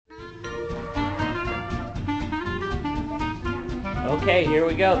Okay, here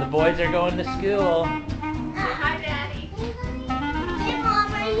we go. The boys are going to school. Hi, Daddy. Hey,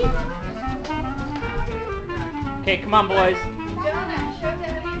 Mom, are you going? Okay, come on, boys. Jonah, show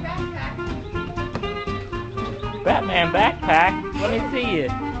Daddy your backpack. Batman backpack? Let me see you.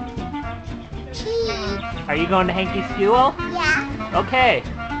 Are you going to Hanky's school? Yeah. Okay.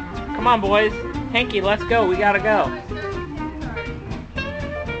 Come on, boys. Hanky, let's go. We gotta go.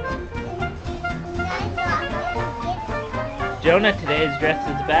 Jonah today is dressed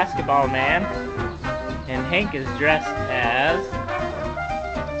as a basketball man, and Hank is dressed as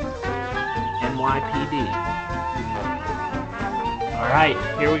NYPD. Alright,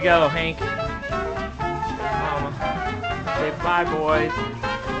 here we go, Hank. Mama. Say bye, boys.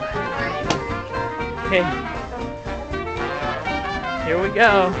 Okay. Here we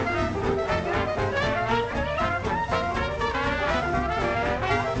go.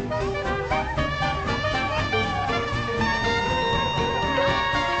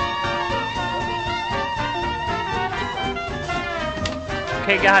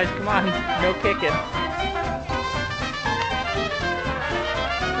 Okay guys, come on, no kicking.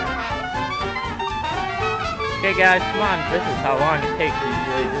 Okay guys, come on. This is how long it takes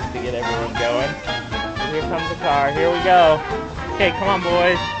usually just to get everyone going. Here comes the car, here we go. Okay, come on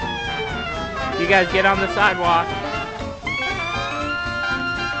boys. You guys get on the sidewalk.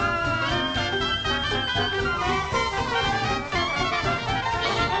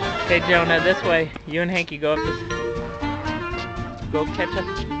 Okay Jonah, this way. You and Hanky go up this. Go catch up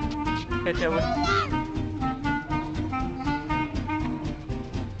with.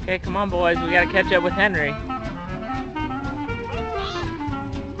 Okay, come on boys, we gotta catch up with Henry.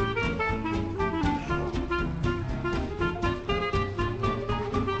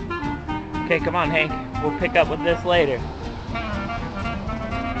 Okay, come on Hank, we'll pick up with this later.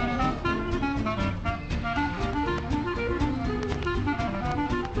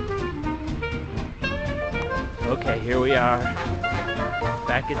 Okay, here we are.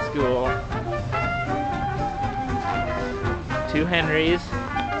 Back at school. 2 Henrys.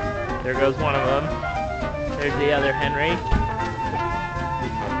 There goes one of them. There's the other Henry.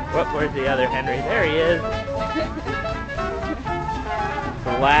 Whoop, where's the other Henry? There he is.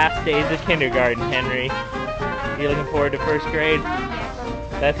 The last days of kindergarten, Henry. You looking forward to first grade?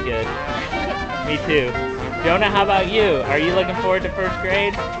 That's good. Me too. Jonah, how about you? Are you looking forward to first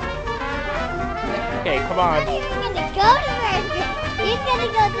grade? Okay, come on. He's gonna go to first grade. He's gonna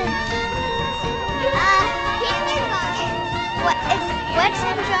go to kindergarten. What's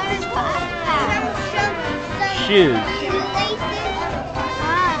in Jonah's backpack? Shoes. Shoelaces.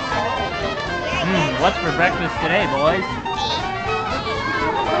 What's for breakfast today, boys?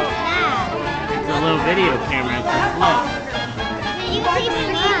 What's that? It's a little video camera. It's a flip. Did you see the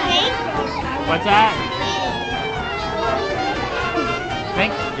new cake? What's that?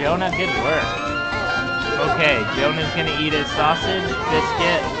 Thanks, Jonah. Good work. Okay, Jonah's gonna eat his sausage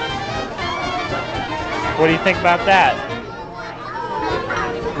biscuit. What do you think about that?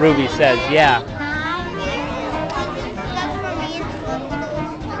 Ruby says, yeah.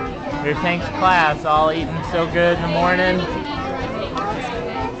 Here's Hank's class, all eating so good in the morning.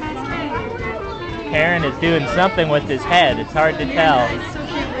 Aaron is doing something with his head. It's hard to tell. So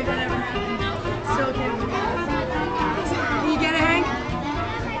cute, like whatever. So cute. You get it, Hank?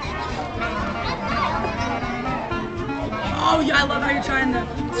 Oh yeah, I love how you're trying to.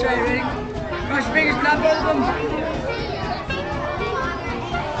 Let's try it, ready? Cross your fingers, but not both of them.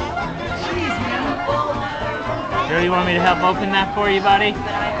 Jeez, man. Joe, you want me to help open that for you, buddy?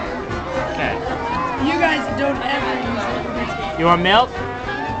 Okay. You guys don't ever use it. You want milk? Oh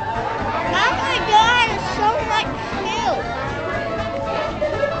my God, it's so much milk.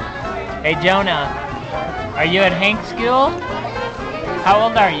 Hey, Jonah. Are you at Hank's school? How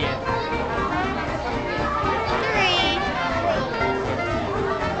old are you?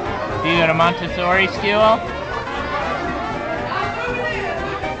 3. Do you go to Montessori school?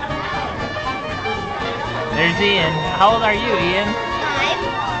 There's Ian. How old are you, Ian? 5.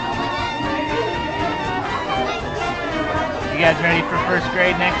 You guys ready for first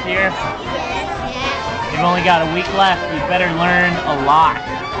grade next year? Yes, yeah. You've only got a week left. You better learn a lot.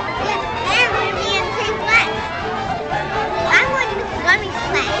 Yes, and we're gonna be in the same class. I'm going to Miss Lummy's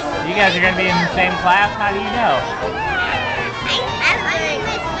class. You guys are going to be in the same class? How do you know? I'm in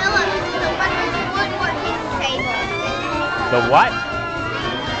Miss Phillips, the one with the woodworking table. The what?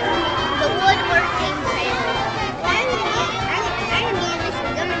 The woodworking table. I'm gonna be in Miss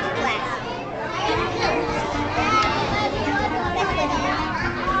Lummy's class.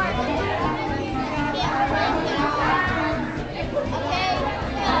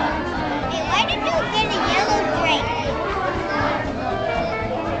 Hey, why did you get a yellow drink?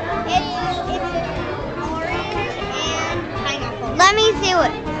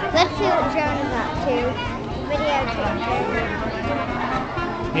 see what Jonah's up to. Video picture.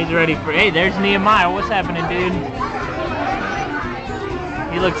 He's ready for. Hey, there's Nehemiah. What's happening, dude?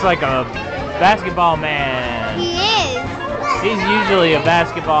 He looks like a basketball man. He is. He's usually a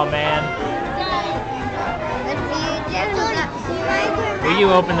basketball man. Let's see Jonah's up to. Will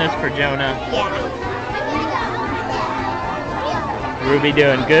you open this for Jonah? Yeah. Ruby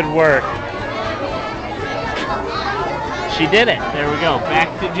doing good work. She did it. There we go. Back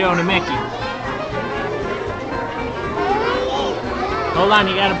to Jonah Mickey. Hold on,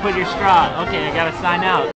 you gotta put your straw. Okay, I gotta sign out.